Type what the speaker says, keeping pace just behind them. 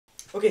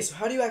Okay, so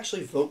how do you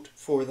actually vote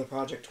for the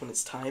project when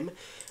it's time?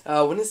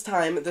 When it's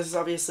time, this is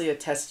obviously a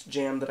test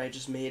jam that I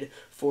just made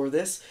for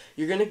this.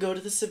 You're going to go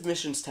to the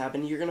submissions tab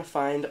and you're going to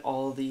find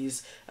all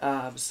these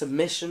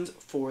submissions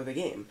for the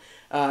game.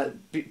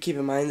 Keep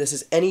in mind, this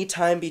is any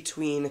time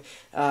between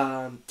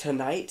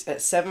tonight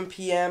at 7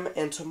 p.m.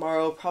 and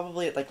tomorrow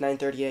probably at like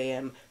 9:30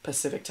 a.m.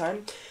 Pacific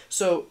time.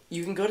 So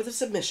you can go to the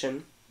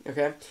submission,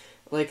 okay,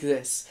 like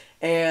this.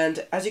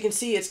 And as you can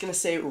see, it's going to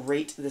say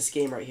rate this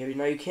game right here.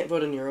 Now, you can't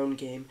vote on your own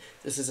game.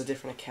 This is a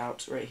different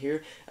account right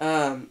here.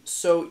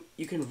 So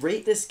you can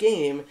rate this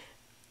game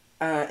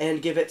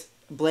and give it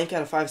blank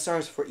out of 5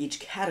 stars for each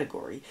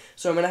category.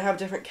 So I'm going to have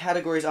different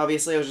categories.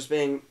 Obviously, I was just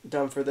being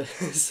dumb for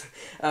this.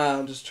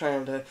 Just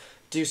trying to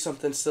do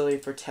something silly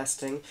for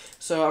testing.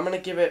 So I'm going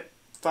to give it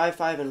 5,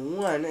 5, and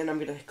 1, and I'm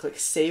going to click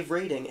Save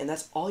Rating, and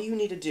that's all you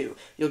need to do.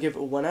 You'll give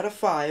it 1 out of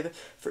 5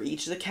 for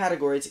each of the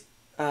categories.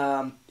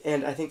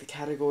 And I think the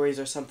categories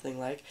are something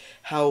like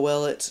how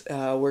well it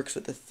works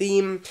with the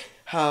theme,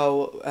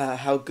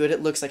 how good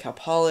it looks, like how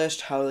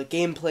polished, how the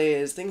gameplay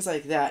is, things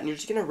like that. And you're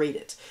just going to rate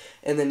it.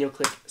 And then you'll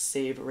click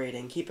Save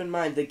Rating. Keep in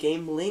mind, the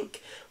game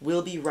link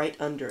will be right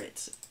under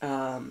it.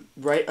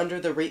 Right under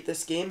the Rate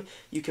This Game,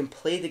 you can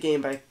play the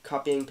game by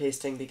copying and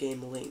pasting the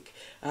game link.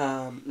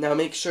 Now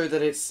make sure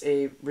that it's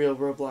a real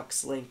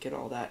Roblox link and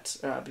all that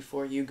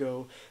before you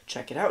go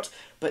check it out.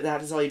 But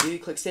that is all you do. You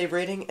click Save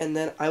Rating, and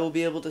then I will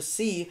be able to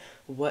see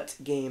what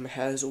game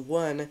has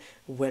won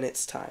when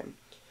it's time.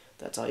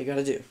 That's all you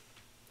gotta do.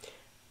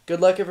 Good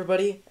luck,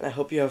 everybody, and I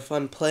hope you have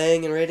fun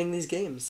playing and rating these games.